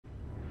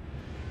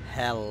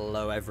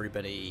Hello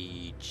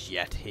everybody,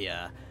 Jet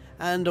here,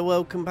 and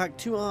welcome back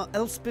to our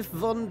Elspeth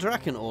Von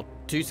Draken, or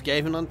to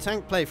SKAVEN on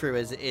tank playthrough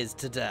as it is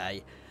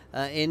today,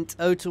 in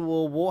Total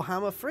War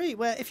Warhammer 3,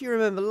 where if you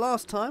remember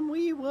last time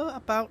we were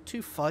about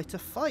to fight a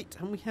fight,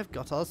 and we have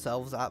got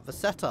ourselves at the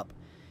setup.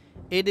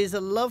 It is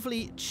a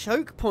lovely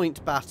choke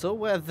point battle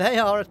where they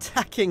are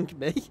attacking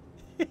me.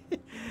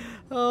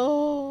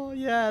 Oh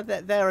yeah,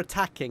 they're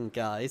attacking,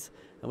 guys,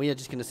 and we are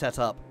just going to set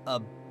up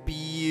a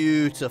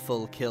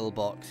beautiful kill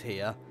box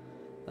here.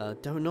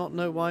 Do not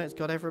know why it's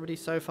got everybody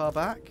so far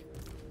back.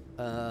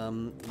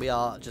 We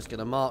are just going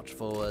to march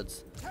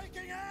forwards,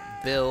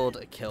 build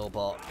a kill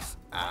box,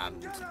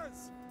 and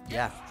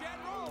yeah.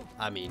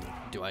 I mean,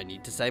 do I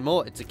need to say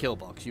more? It's a kill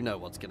box. You know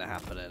what's going to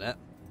happen in it.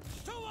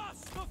 Show us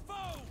the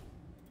foe!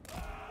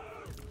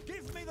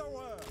 Give me the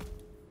word.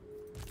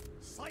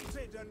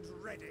 Sighted and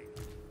ready.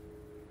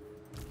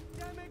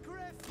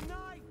 Demigriff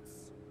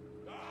Knights!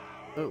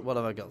 Oh, what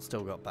have I got?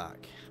 Still got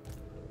back.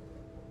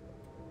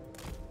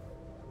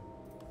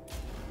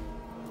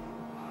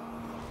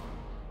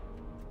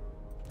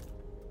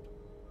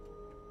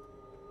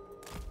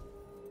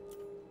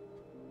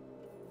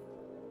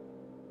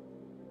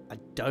 I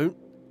don't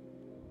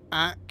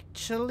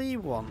actually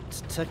want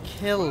to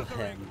kill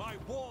him. My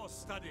war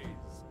studies.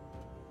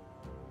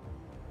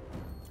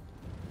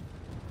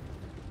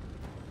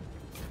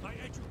 My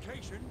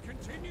education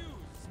continues.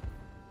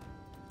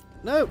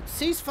 No,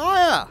 cease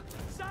fire!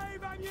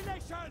 Save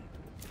ammunition!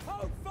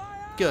 Hold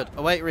fire! Good,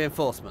 await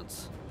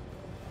reinforcements.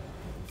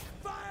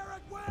 Fire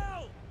at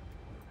will!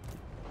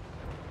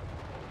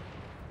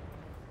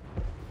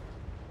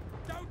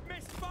 Don't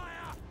miss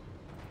fire!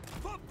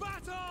 For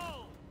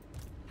battle!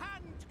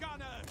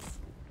 Handgunners!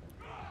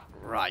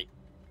 Right.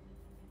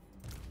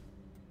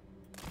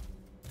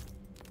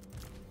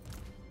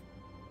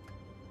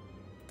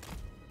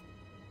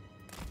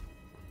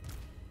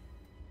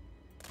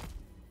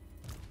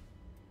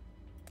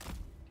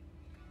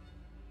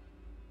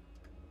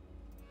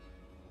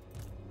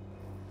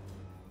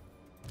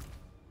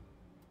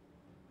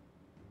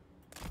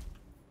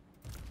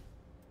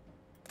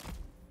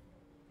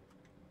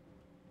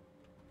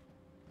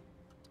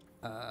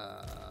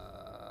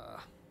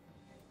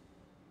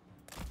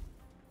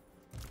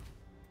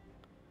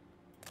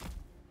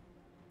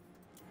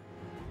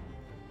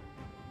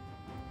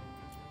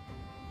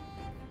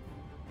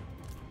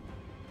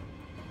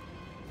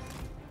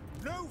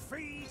 No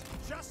feed,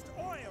 just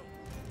oil.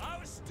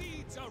 Our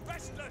steeds are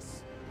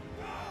restless.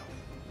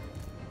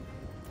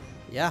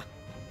 Yeah.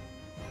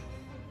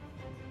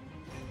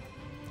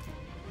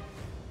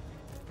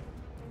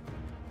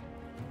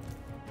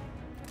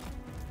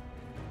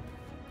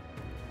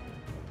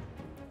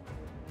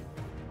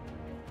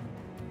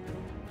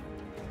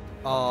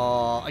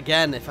 Oh,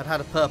 again, if I'd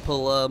had a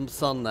purple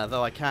sun there,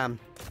 though I can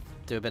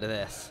do a bit of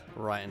this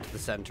right into the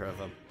center of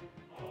them.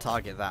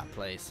 Target that,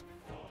 please.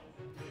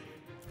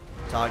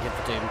 Target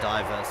the Doom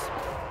Divers.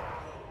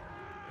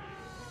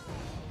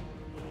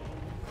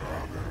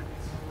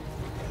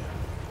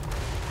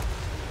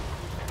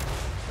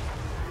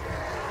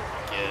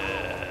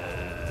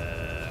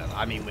 Good.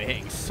 I mean, we're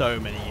hitting so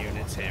many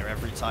units here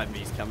every time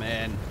these come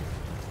in.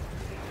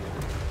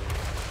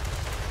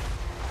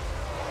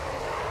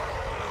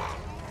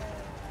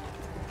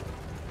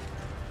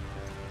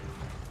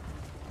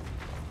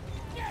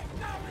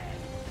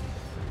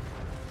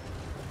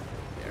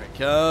 Here it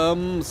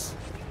comes.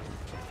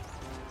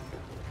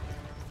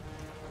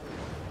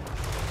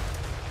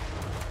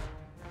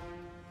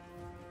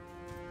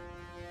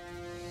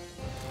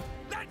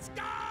 Let's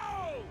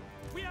go!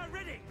 We are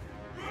ready.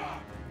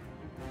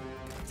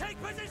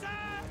 Take position.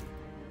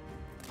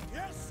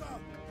 Yes, sir.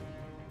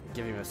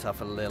 Giving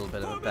myself a little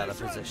bit of a better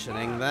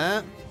positioning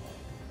there.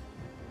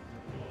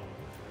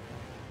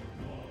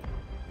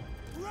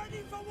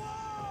 Ready for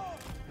war!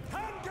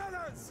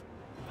 Handgunners!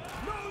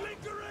 No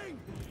lingering!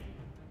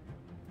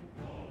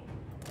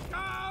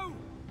 Go!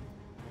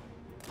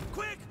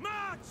 Quick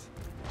march!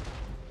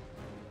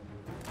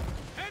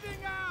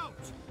 Heading out!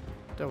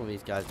 Don't want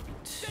these guys to be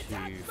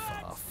too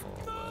far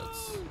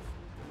forwards. Move!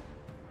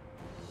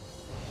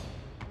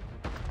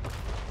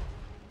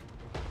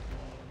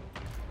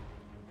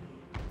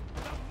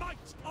 The might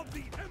of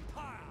the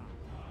Empire!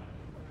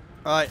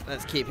 Right,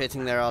 let's keep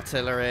hitting their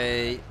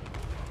artillery.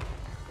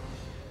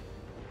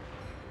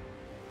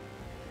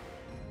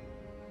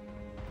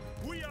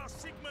 We are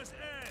Sigma's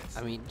heirs!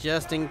 I mean,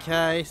 just in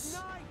case.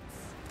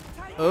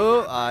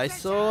 Oh, I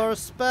saw a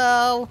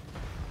spell.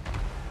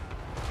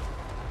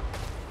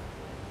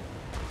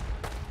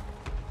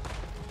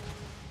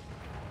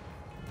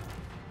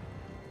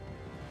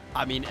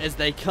 I mean, as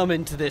they come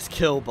into this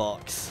kill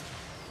box.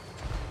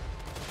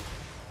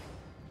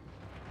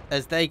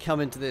 It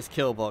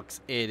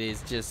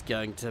is just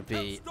going to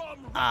be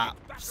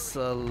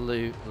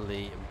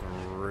absolutely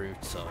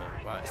brutal.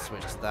 Right,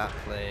 switch to that,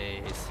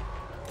 please.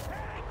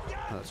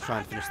 Let's try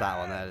and finish that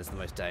one. That is the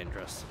most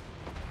dangerous.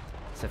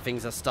 So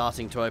things are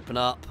starting to open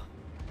up.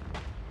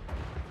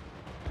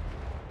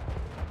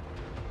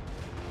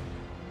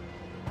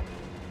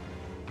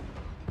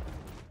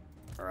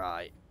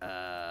 Right,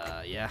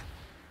 yeah.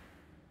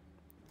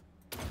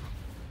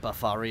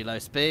 Buff our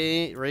reload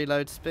speed.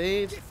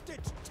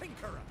 Gifted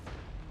tinkerer.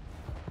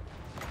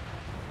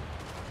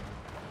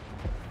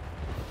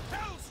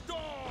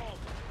 Hellstorm.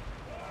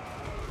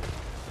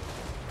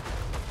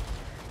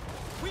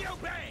 We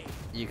obey.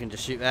 You can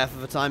just shoot there for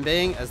the time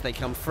being as they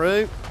come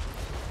through.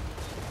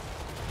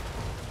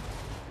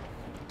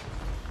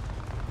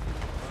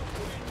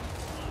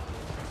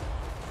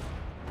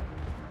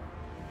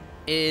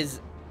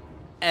 Is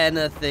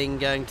anything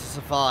going to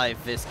survive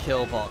this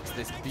kill box,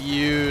 this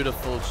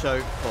beautiful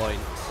choke point?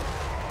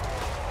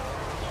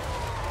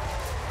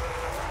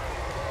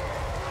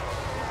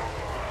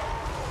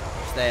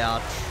 They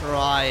are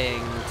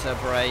trying to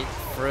break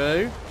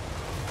through.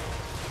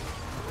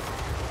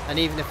 And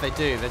even if they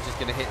do, they're just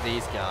going to hit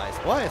these guys.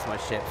 Why is my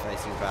ship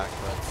facing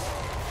backwards?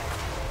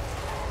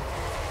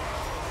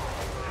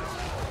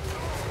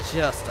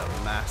 Just a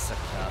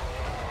massacre.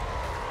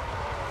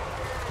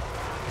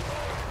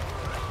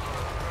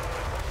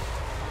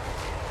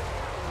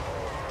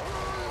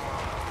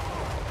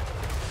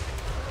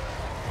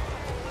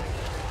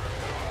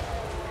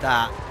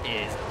 That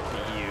is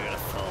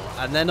beautiful.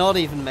 And they're not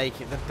even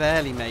making, they're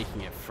barely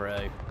making it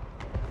through.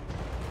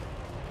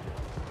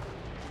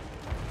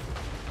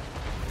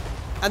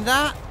 And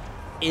that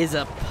is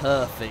a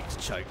perfect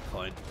choke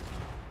point.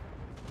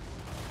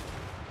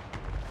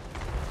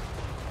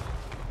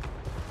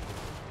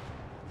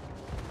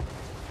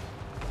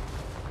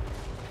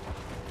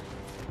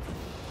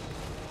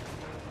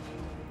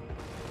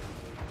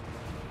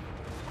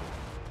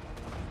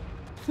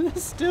 They're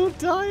still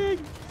dying.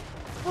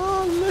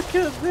 Oh, look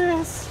at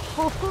this.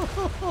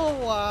 Oh,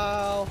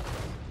 wow.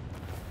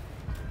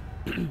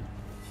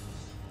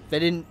 They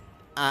didn't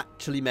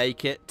actually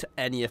make it to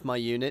any of my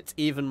units,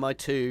 even my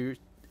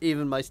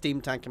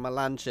steam tank and my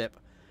land ship,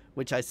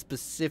 which I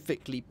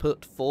specifically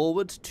put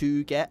forward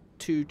to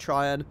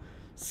try and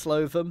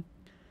slow them,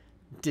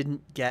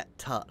 didn't get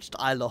touched.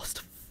 I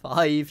lost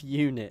 5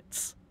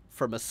 units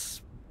from a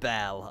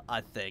spell,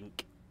 I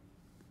think.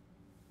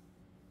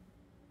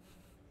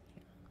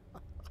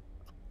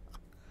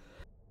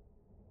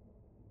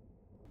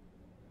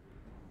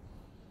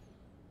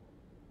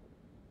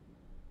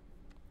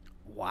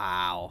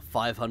 Wow,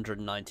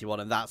 591,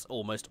 and that's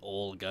almost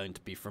all going to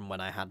be from when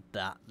I had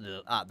that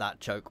at that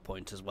choke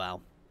point as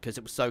well, because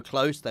it was so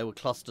close. They were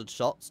clustered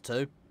shots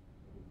too,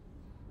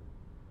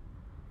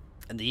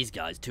 and these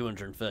guys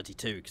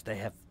 232 because they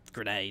have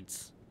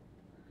grenades.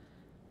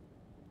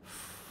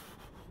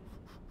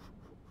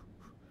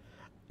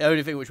 The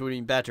only thing which would have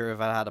been better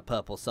if I had a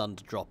purple sun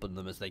to drop on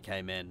them as they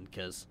came in,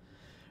 because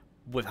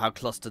with how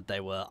clustered they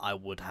were, I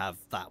would have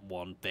that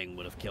one thing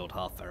would have killed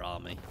half their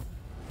army.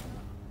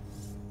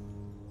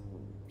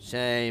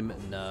 Shame,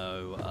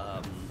 no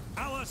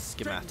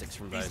schematics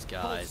from those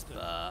guys,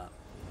 but...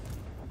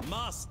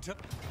 Master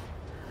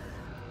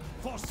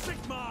for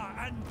Sigma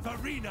and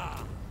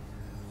Verena.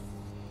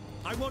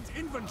 I want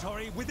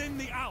inventory within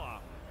the hour.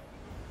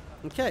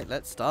 Okay,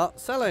 let's start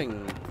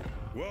selling.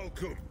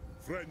 Welcome,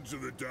 friends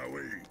of the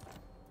Dowie.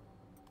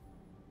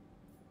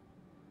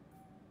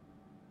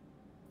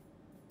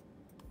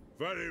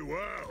 Very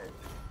well.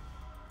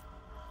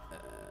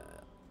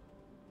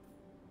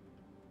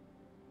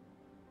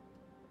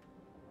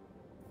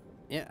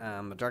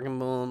 Yeah, the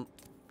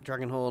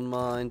Dragonhorn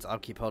mines. I'll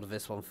keep hold of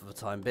this one for the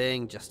time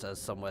being, just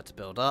as somewhere to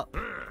build up.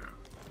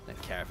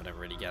 Don't care if I don't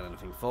really get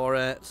anything for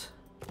it.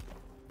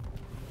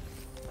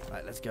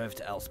 Right, let's go over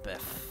to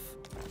Elspeth.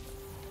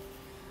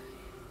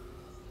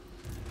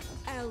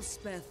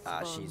 Elspeth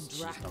Von She's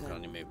Draken. not got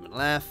any movement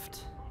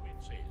left.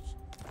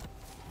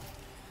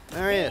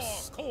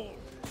 Marius,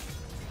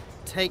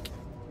 take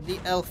the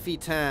Elfie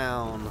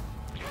town.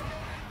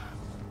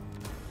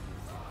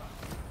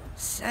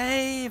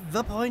 Save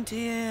the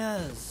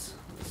Pointiers!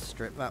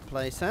 Strip that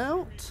place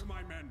out.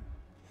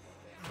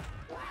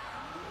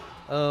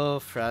 Oh,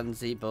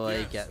 Franzy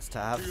boy gets to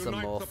have some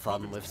more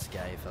fun with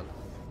SKAVEN.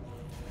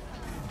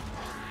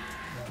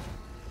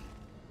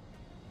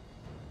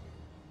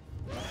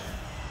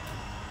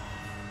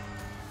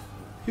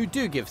 Who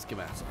do give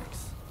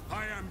schematics.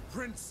 I am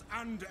Prince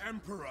and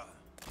Emperor.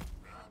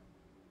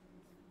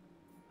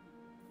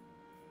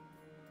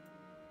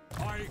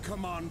 I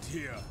command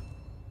here.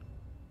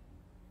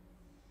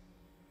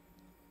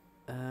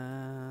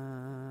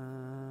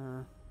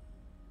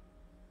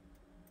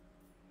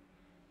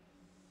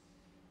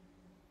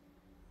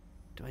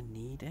 Do I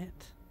need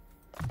it?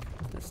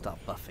 Let's start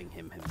buffing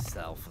him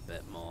himself a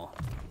bit more.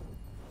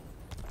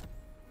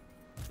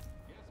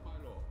 Yes, my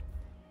lord.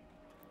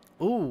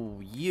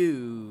 Ooh,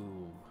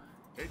 you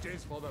It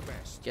is for the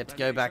best. get to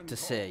go back to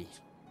sea.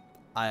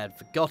 I had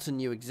forgotten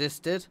you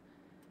existed,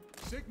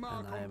 Sigma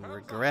and I am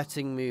compels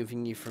regretting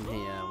moving you from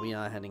here. We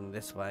are heading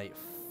this way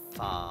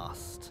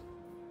fast.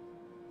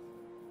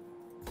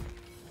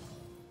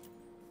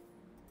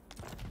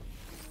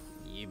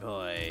 You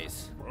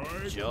boys,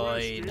 My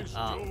join quest is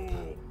up.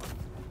 due.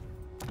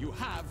 You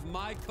have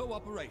my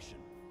cooperation.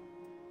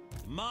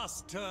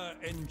 Master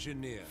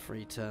Engineer.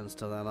 3 turns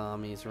till that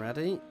army's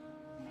ready.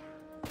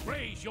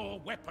 Raise your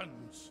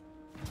weapons.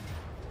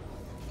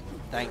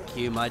 Thank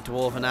you, my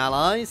dwarven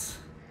allies.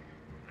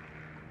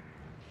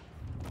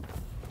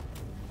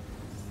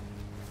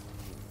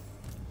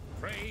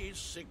 Praise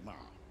Sigmar.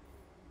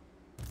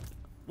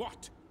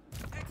 What?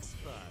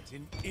 Expert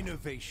in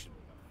innovation.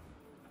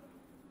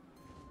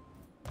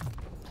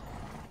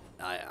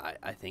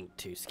 I think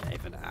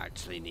SKAVEN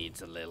actually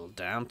needs a little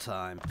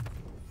downtime.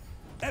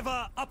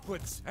 Ever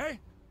upwards, eh?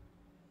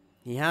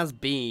 He has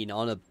been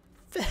on a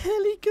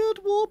fairly good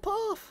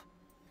warpath.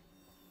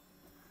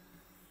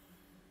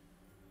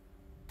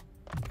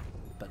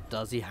 But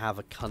does he have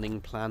a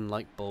cunning plan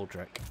like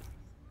Baldric?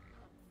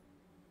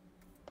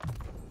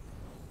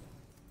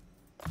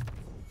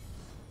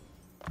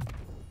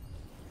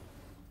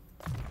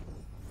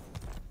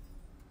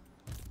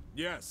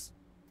 Yes.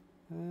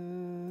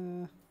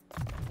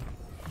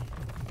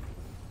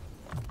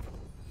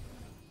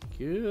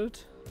 Good.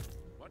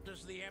 What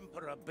does the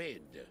Emperor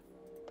bid?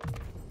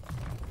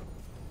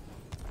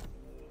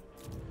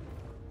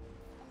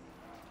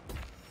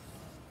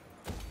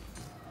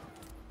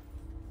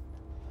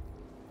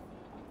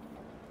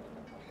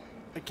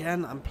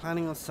 Again, I'm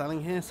planning on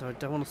selling here, so I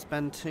don't want to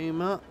spend too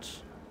much.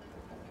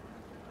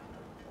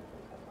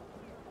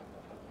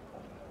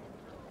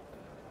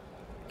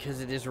 Because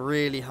it is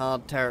really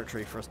hard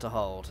territory for us to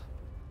hold.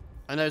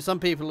 I know some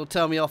people will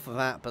tell me off of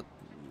that, but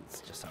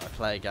it's just how I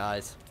play,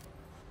 guys.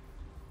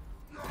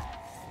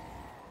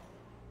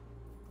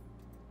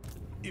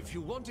 If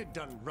you want it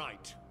done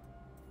right.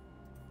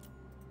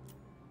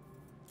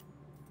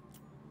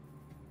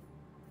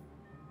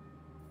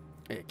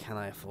 Can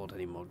I afford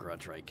any more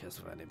grudge rakers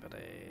of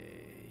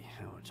anybody?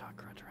 How much are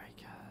grudge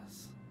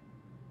rakers?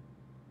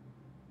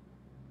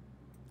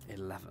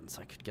 11,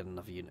 so I could get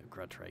another unit of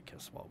grudge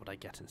rakers. What would I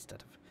get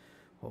instead of...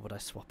 What would I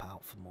swap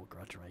out for more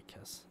grudge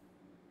rakers?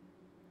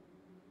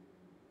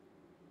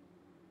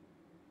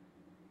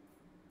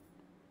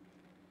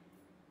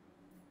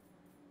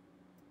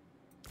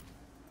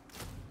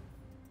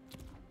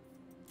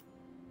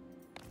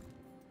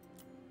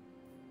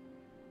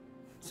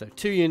 So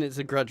 2 units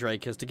of grudge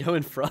rakers to go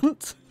in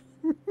front.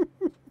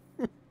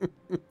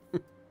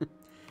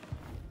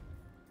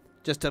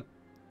 Just to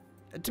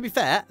be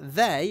fair,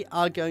 they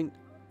are going...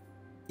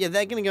 Yeah,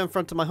 they're going to go in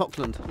front of my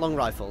Hockland long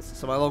rifles,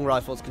 so my long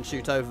rifles can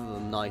shoot over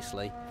them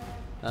nicely.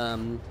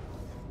 I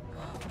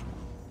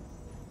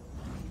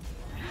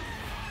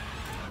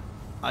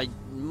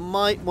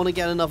might want to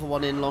get another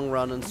one in long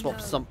run and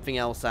swap something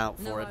else out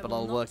for it, but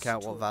I'll work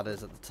out what that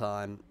is at the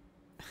time.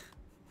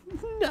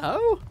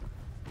 No!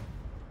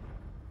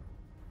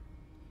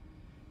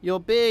 You're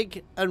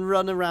big and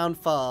run around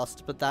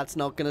fast, but that's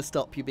not going to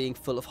stop you being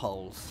full of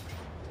holes.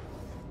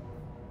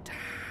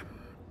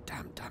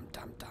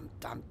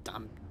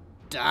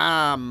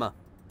 Damn.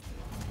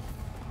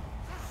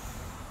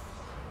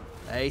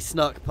 They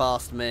snuck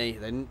past me.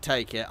 They didn't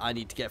take it. I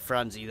need to get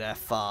Franzi there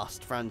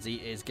fast. Franzi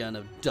is going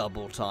to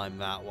double time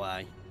that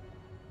way.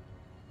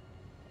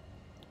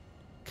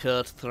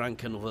 Kurt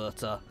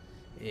Thrankenwörter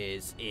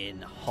is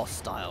in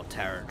hostile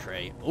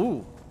territory.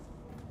 Ooh.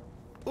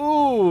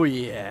 Ooh,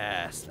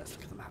 yes. Let's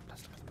look at the map.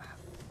 Let's look at the map.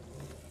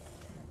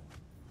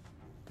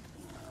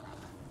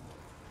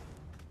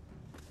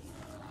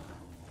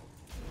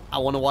 I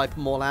want to wipe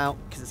them all out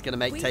because it's going to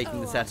make taking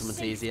the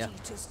settlement easier.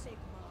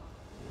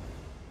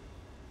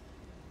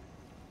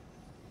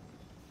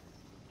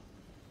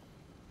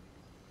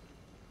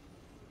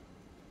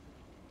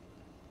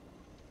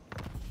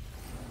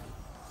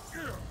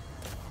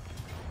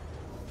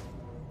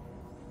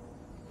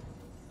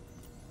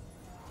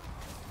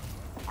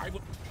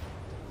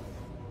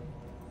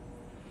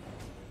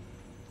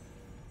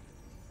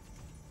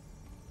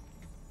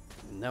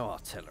 No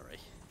artillery.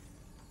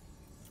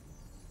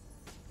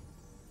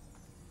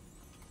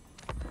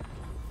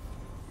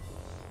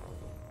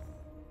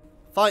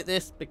 Fight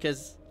this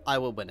because I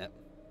will win it.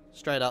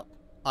 Straight up,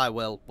 I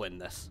will win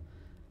this.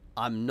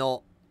 I'm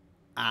not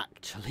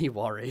actually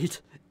worried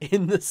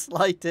in the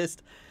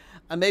slightest.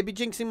 I may be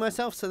jinxing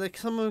myself, so there's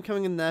someone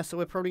coming in there, so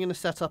we're probably going to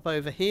set up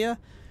over here.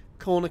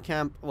 Corner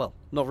camp. Well,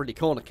 not really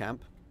corner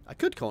camp. I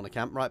could corner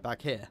camp right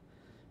back here.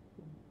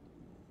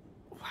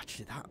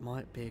 Actually, that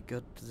might be a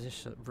good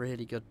position,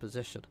 really good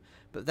position.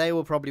 But they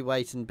will probably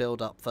wait and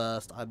build up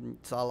first.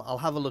 So I'll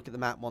have a look at the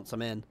map once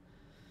I'm in.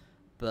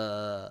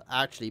 But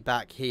actually,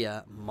 back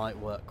here might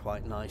work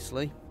quite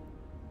nicely.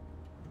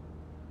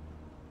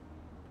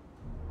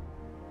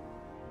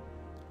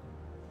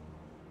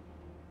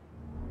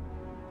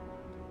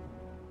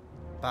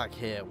 Back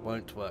here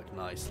won't work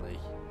nicely.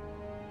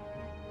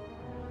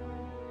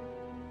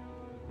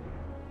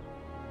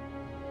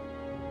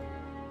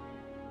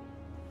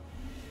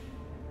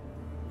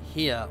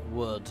 Here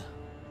would.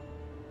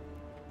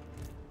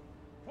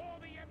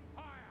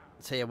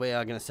 So yeah, we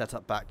are going to set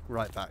up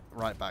right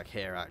back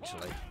here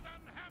actually.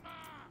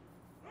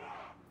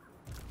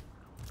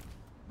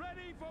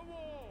 Ready for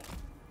war.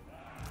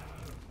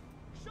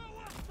 Show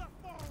us the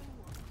foe.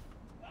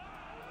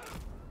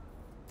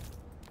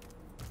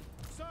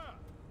 Sir.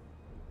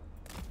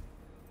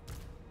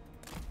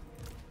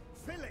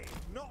 Filly,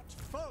 not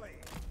folly.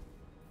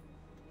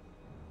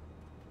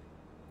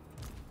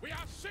 We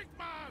are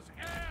Sigmar's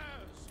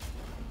heirs.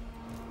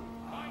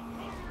 By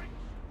Ulrich's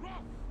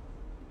wrath,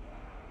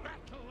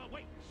 battle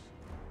awaits.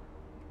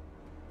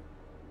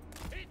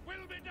 It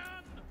will be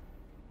done.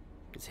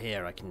 Because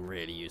here I can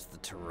really use the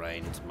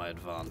terrain to my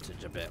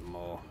advantage a bit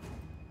more.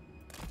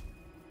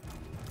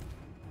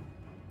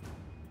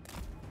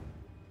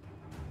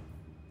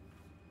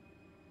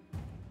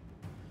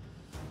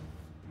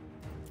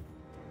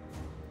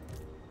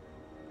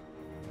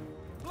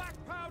 Black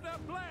powder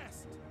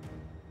blast.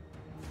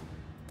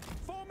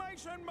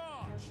 Formation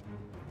march.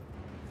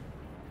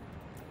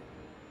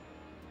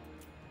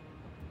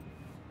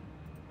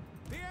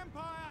 The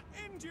Empire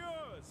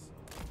endures.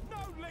 No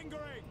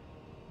lingering.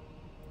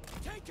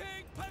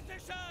 Taking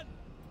position!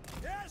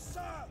 Yes,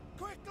 sir.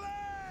 Quickly.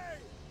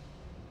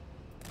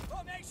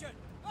 Formation!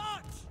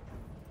 March!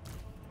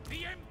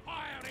 The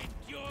Empire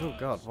endures! Oh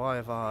god, why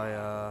have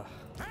I,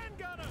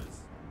 Handgunners.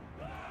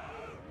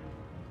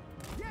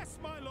 Yes,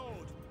 my lord.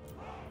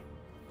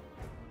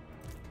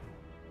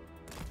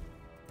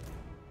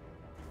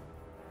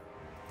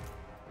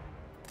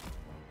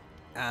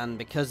 And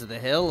because of the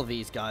hill,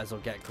 these guys will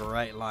get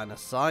great line of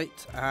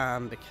sight.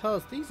 And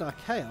because these are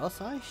chaos,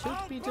 I should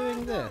be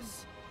doing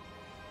this.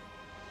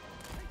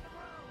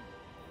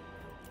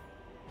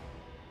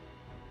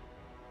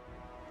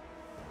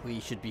 We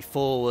should be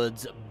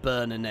forwards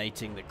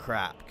burninating the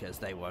crap, because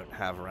they won't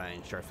have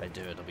range, or if they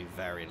do, it'll be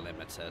very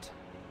limited.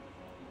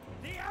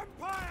 The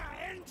Empire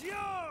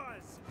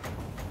endures.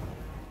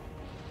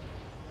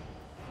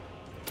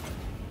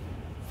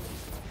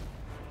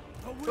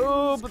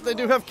 Oh, but they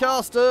do have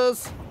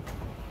casters!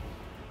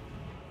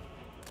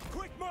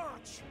 Quick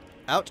march.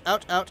 Out,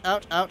 out, out,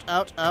 out, out,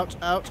 out, out,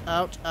 out,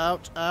 out,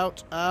 out,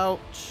 out,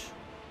 ouch.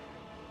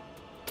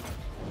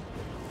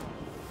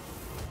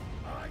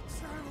 I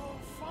channel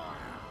fire.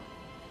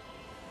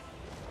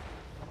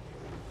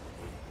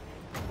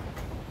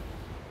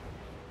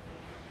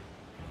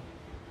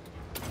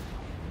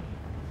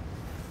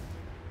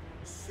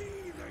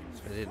 Seething.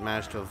 I did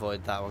manage to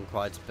avoid that one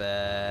quite a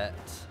bit.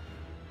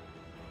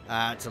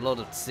 It's a lot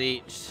of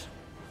siege.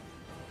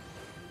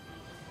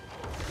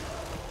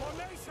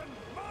 Formation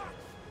march.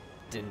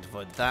 Didn't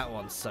avoid that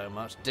one so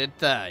much, did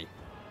they?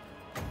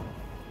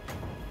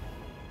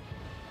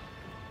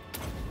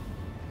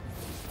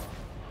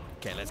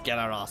 Okay, let's get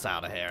our ass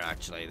out of here,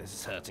 actually. This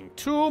is hurting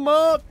too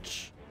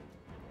much.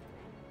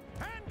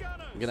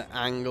 Handgunners. I'm gonna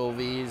angle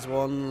these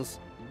ones.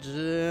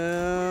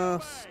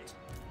 Just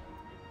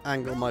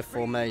angle my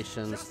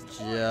formations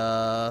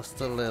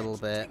just a little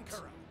bit.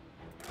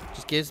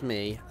 Just gives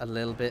me a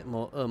little bit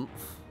more oomph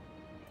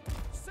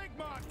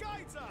Sigmar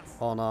guides us.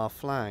 on our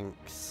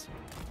flanks.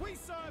 We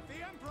serve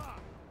the Emperor.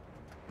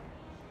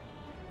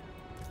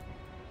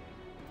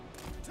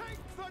 Take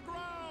the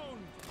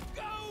ground.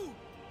 Go,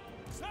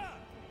 sir.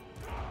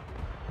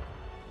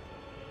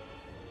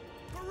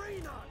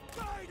 Marina,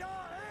 guide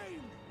our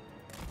aim.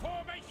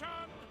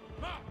 Formation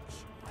march!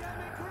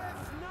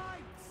 Demigriff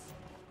Knights.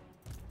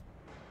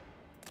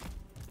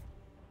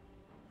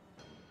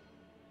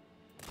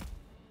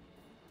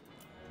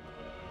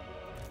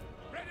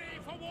 Ready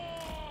for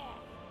war!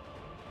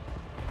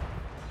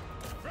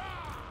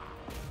 Rah!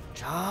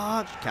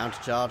 Charge,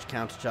 countercharge,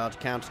 countercharge,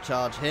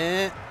 countercharge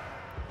here.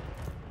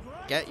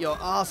 Get your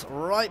ass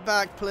right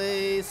back,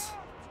 please.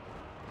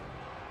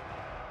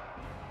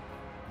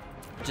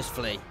 Just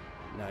flee.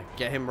 No,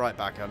 get him right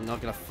back. I'm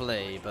not going to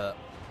flee, but...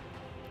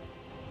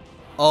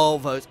 Oh,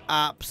 those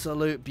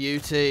absolute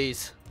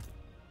beauties.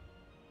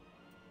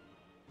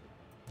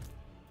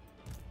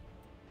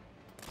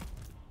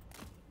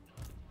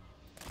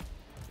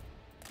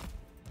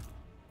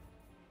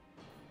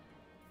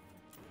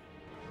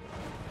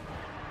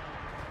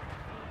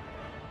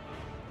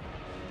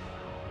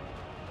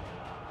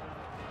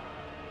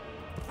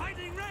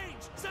 Fighting range,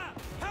 sir!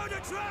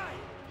 Powder try!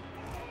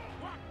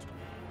 What?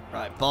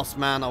 Right, boss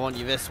man, I want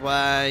you this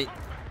way.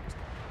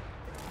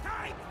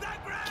 Take the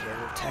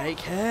ground! Take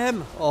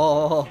him.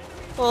 Oh,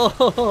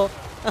 oh,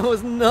 that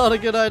was not a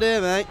good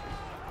idea, mate.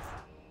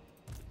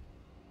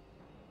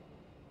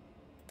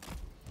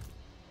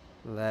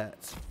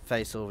 Let's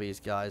face all these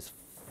guys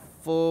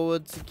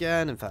forwards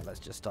again. In fact, let's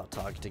just start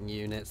targeting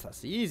units. That's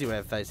the easy way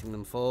of facing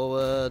them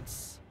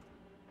forwards.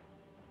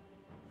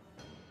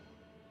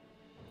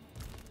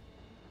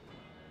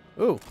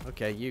 Ooh,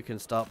 okay, you can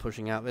start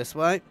pushing out this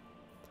way.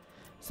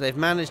 So they've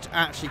managed to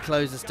actually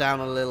close us down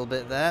a little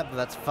bit there, but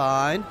that's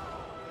fine.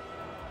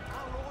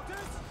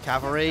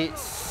 Cavalry,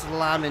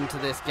 slam into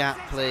this gap,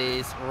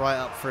 please. Right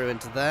up through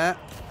into there.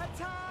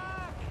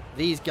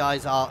 These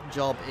guys, our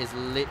job is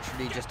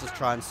literally just to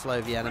try and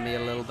slow the enemy a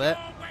little bit.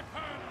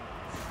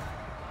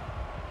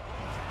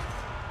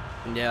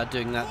 And they are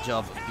doing that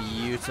job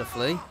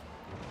beautifully.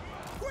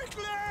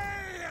 Quickly!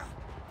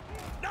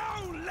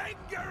 No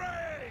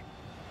lingering!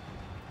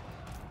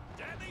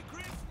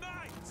 Demigriff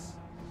Knights!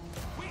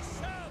 We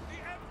serve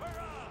the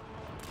Emperor!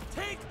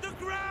 Take the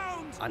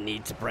ground! I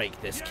need to break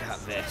this cat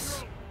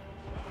this.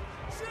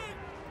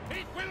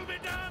 It will be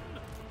done!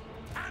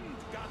 Hand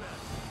gunner!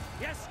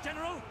 Yes,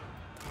 General!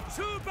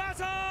 To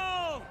battle!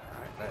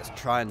 Alright, let's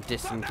try and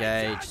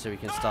disengage so we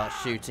can start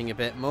shooting a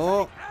bit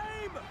more.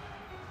 Aim!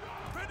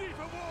 Ready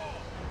for war!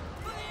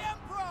 For the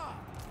Emperor!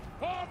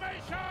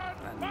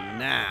 Formation! And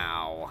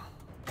now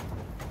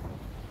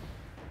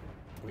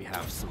we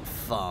have some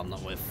fun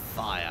with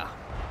fire.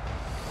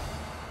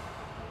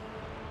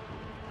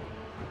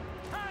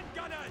 Hand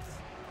gunners!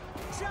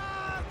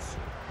 Charge!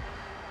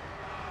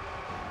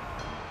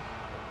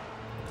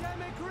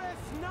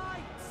 Demigriff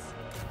Knights!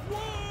 War!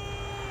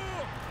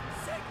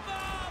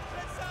 Sigma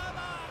preserve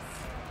us!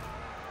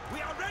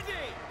 We are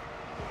ready!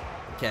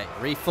 Okay,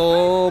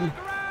 reform.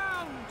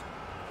 Ground!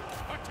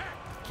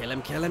 Attack! Kill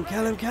him, kill him,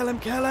 kill him, kill him,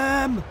 kill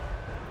him!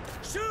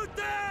 Shoot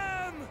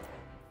them!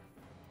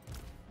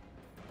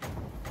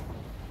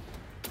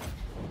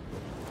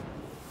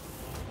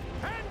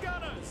 Hand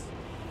gunners!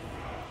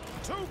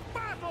 To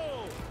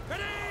battle!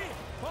 Ready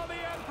for the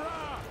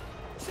Emperor!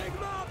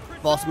 Sigma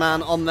preserve! Boss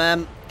man on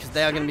them, because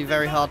they are going to be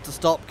very hard to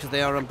stop because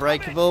they are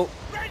unbreakable.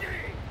 Ready!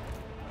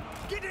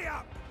 Giddy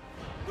up!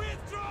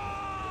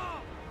 Withdraw!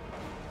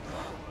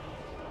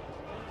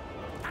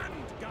 Hand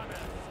gunners!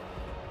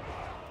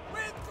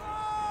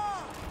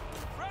 Withdraw!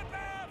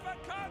 Prepare for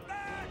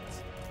combat!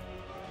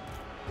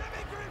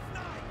 Demigriff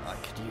Knight! I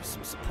could use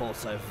some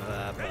support over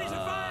there, Ready to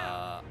but...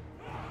 fire!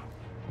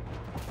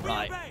 We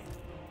Right. obey!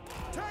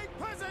 Take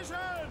position!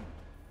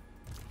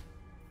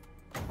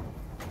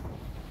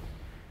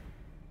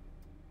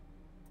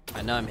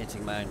 I know I'm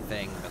hitting my own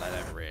thing, but I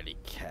don't really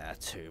care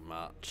too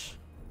much.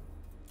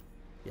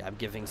 Yeah, I'm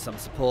giving some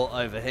support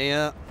over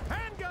here.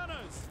 Hand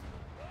gunners!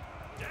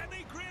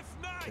 Demigriff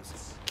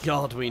Knights!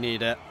 God, we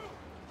need it.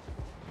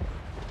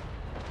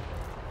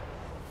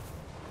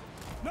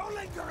 No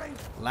lingering!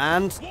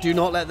 Land, do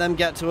not let them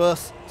get to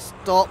us.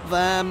 Stop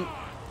them.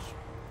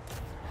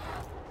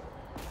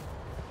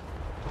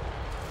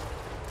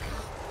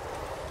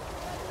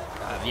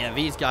 Yeah,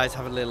 these guys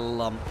have a little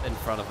lump in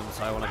front of them,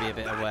 so I want to be a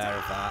bit aware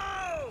of that.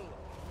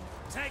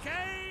 Take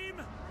aim!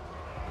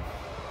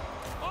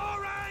 All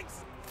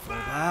ranks! Go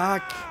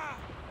back.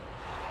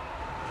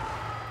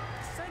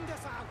 Send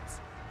us out!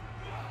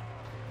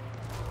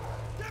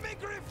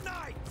 Demigriff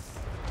Knights!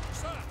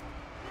 Sir!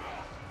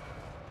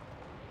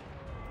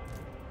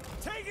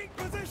 Taking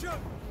position!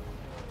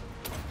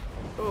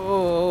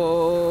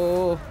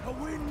 Oh, A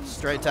wind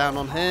straight down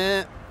on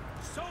here.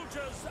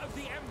 soldiers of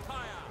the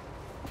Empire!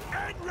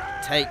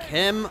 Enrage! Take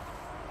him.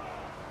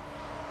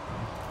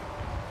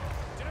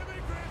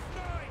 Demigriff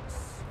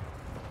Knights!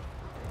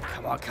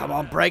 Come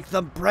on, break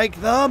them, break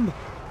them.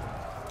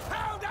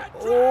 Pound and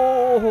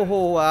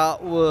Oh,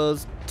 that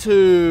was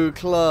too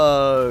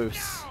close.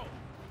 Now!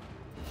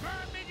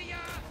 Vermidia,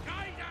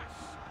 guide us!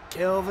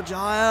 Kill the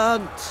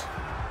giant.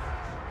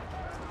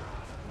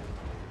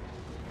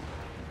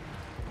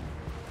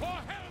 For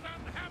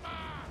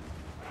Heldenhammer!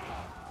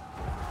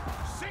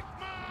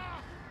 Sigma!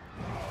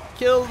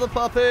 Kill the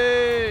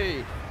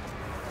puppy.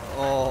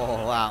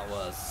 Oh, that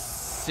was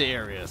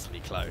seriously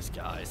close,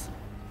 guys.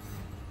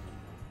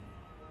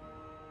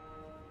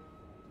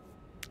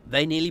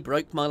 They nearly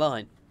broke my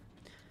line.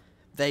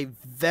 They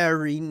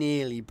very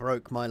nearly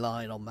broke my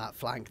line on that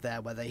flank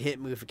there where they hit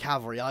me with the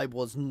cavalry. I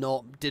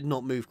did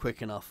not move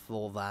quick enough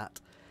for that.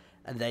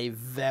 And they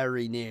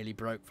very nearly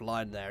broke the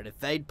line there. And if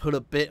they'd put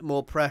a bit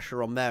more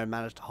pressure on there and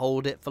managed to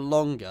hold it for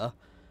longer,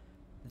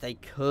 they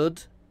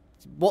could.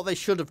 What they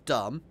should have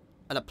done,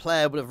 and a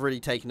player would have really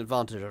taken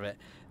advantage of it,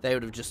 they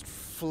would have just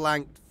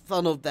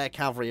funneled their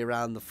cavalry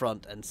around the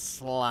front and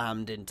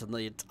slammed into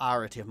the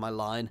entirety of my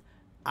line,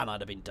 and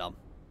I'd have been done.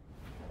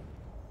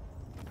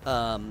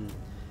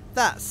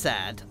 That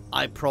said,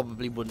 I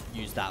probably wouldn't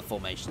use that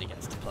formation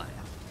against a player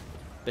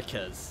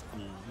because,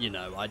 you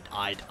know,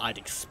 I'd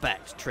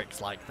expect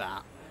tricks like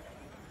that.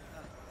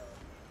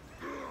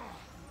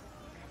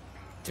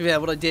 So yeah,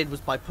 what I did was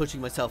by putting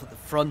myself at the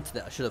front of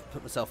it, I should have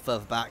put myself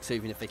further back, so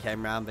even if they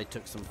came around, they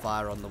took some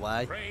fire on the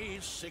way.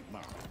 Praise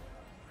Sigma!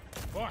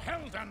 For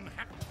Heldenhammer!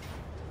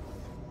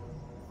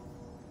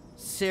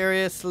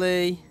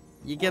 Seriously?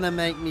 You're gonna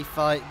make me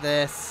fight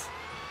this?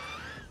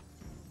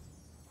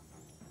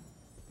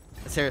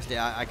 Seriously,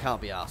 I can't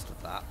be asked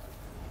with that.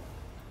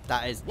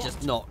 That is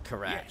just not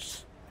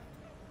correct.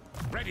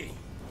 Yes. Ready!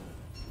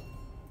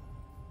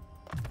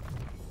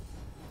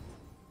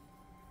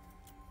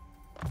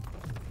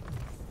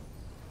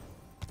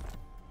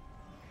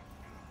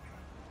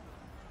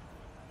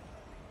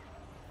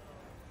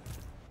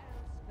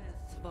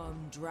 Elspeth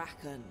Von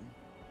Draken.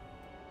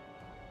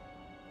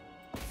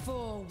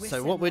 For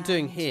So what we're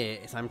doing Wissenland. here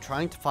is I'm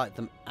trying to fight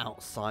them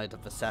outside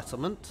of the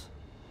settlement.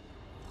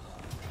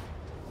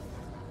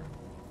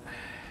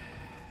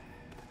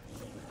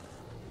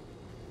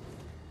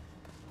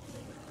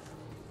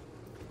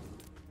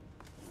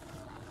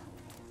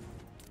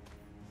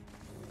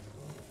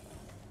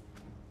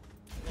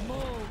 More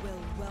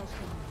will welcome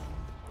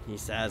them. He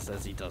says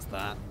as he does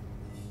that.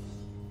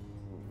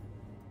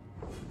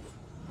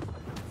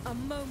 A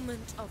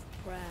moment of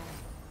prayer.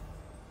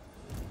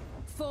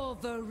 For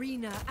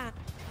Verena and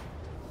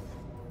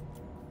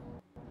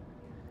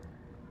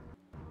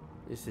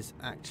Is this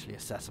actually a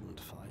settlement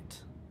fight?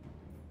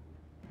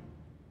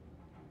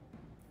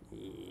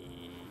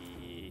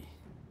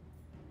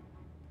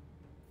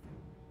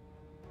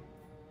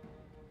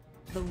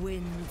 The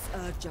winds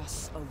urge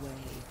us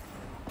away.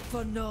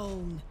 For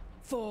Nuln,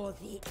 for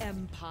the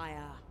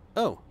Empire.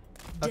 Oh,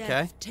 okay.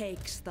 Death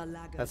takes the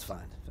laggard. That's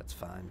fine. That's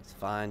fine. It's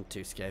fine.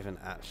 SKAVEN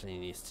actually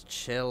needs to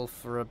chill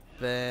for a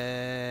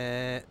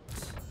bit.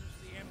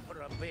 The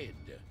Emperor bid.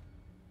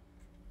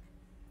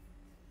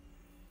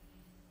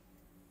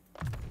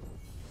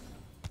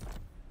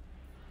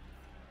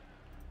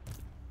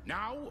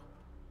 Now,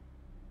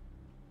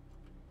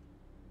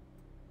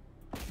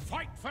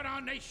 fight for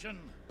our nation.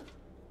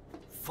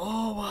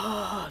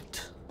 Forward!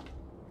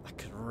 I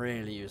could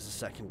really use a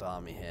second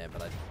army here,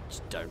 but I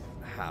just don't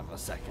have a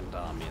second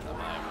army at the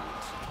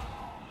moment.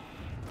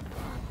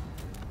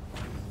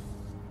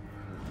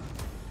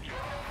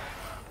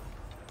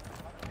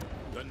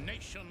 The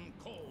nation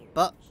calls.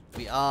 But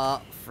we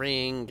are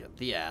freeing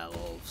the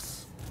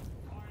elves.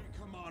 I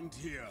command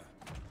here.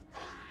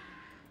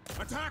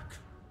 Attack!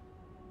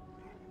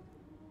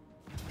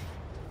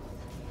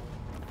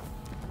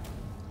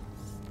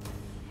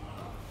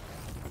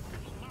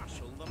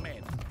 Marshal the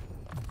men.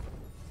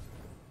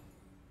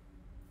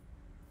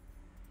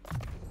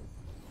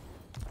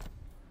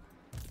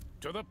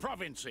 To the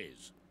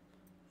provinces.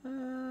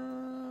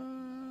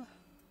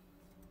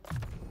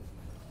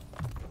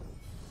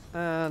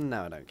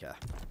 No, I don't care.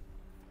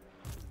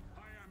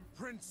 I am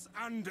Prince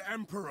and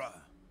Emperor.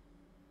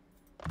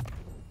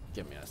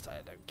 Give me honest,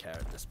 I don't care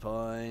at this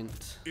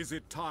point. Is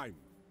it time?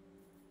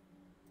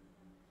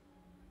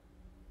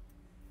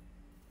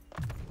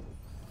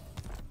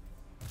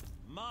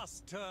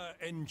 Master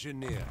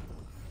Engineer.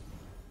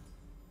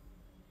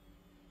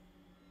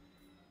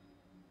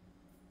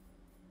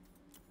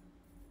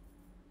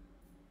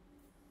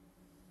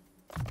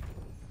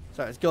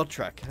 Sorry, it's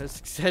Godtrek. I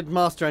said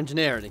Master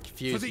Engineer and it For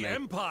confused the me.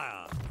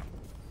 Empire.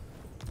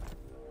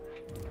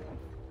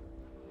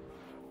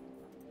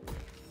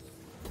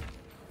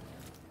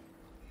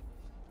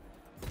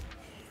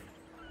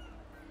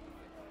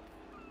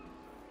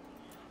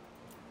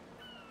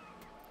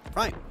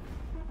 Right,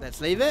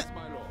 let's leave it.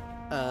 My lord.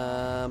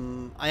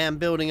 I am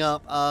building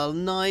up a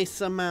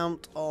nice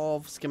amount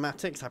of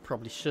schematics. I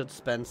probably should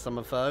spend some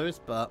of those,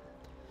 but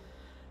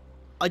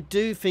I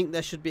do think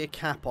there should be a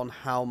cap on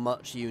how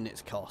much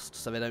units cost,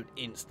 so they don't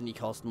instantly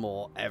cost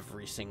more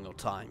every single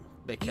time, You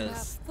have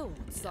because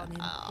thoughts on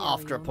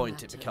after a imperial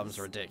point it becomes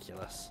matters.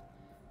 ridiculous.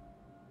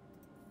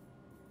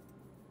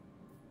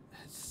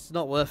 It's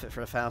not worth it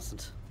for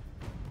 1,000.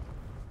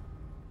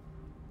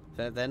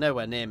 They're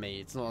nowhere near me.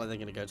 It's not like they're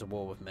going to go to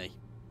war with me,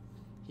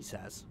 he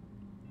says.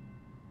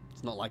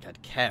 It's not like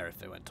I'd care if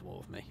they went to war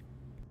with me.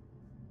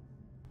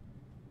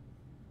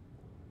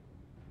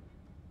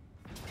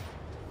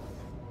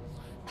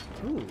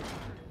 Ooh.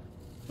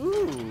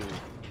 Ooh.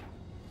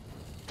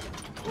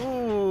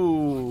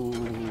 Ooh.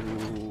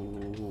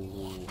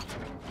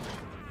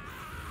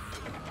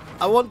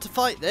 I want to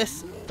fight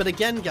this, but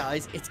again,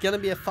 guys, it's going to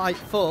be a fight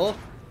for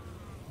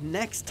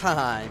next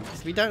time,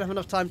 because we don't have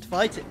enough time to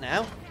fight it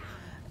now.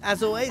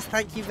 As always,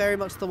 thank you very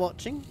much for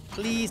watching.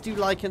 Please do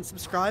like and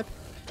subscribe.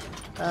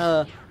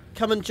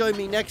 Come and join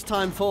me next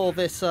time for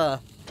this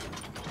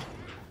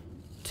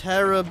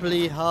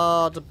terribly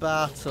hard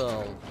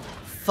battle.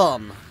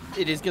 Fun.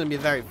 It is going to be a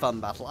very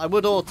fun battle. I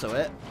would auto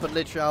it, but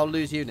literally I'll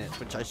lose units,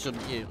 which I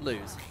shouldn't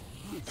lose.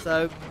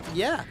 So,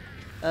 yeah.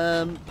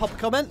 Pop a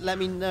comment. Let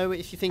me know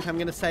if you think I'm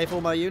going to save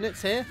all my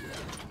units here.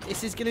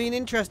 This is going to be an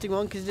interesting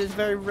one because it is a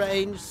very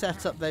ranged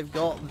setup they've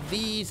got.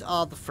 These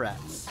are the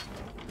threats.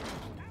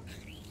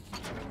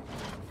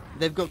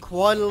 They've got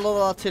quite a lot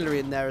of artillery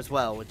in there as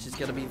well, which is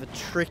going to be the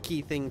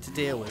tricky thing to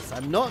deal with.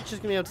 I'm not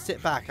just going to be able to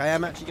sit back. I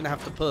am actually going to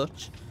have to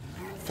push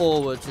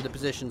forward to the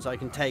position so I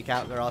can take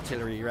out their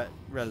artillery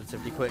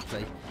relatively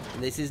quickly.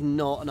 And this is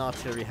not an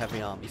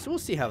artillery-heavy army, so we'll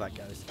see how that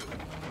goes.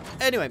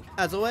 Anyway,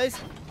 as always,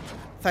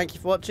 thank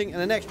you for watching,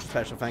 and an extra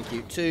special thank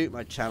you to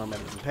my channel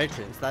members and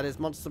patrons. That is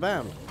Monster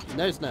Bound,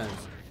 Nose,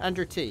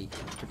 Andrew T,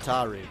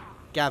 Ritaru,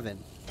 Gavin,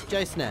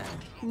 Jay Snare,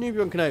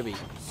 Nubian Kenobi,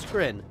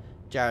 Scrin,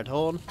 Jared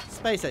Horn,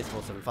 Space Ace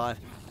 475,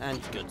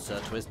 and Good Sir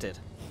Twisted.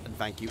 And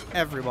thank you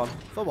everyone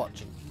for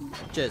watching.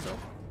 Cheers all.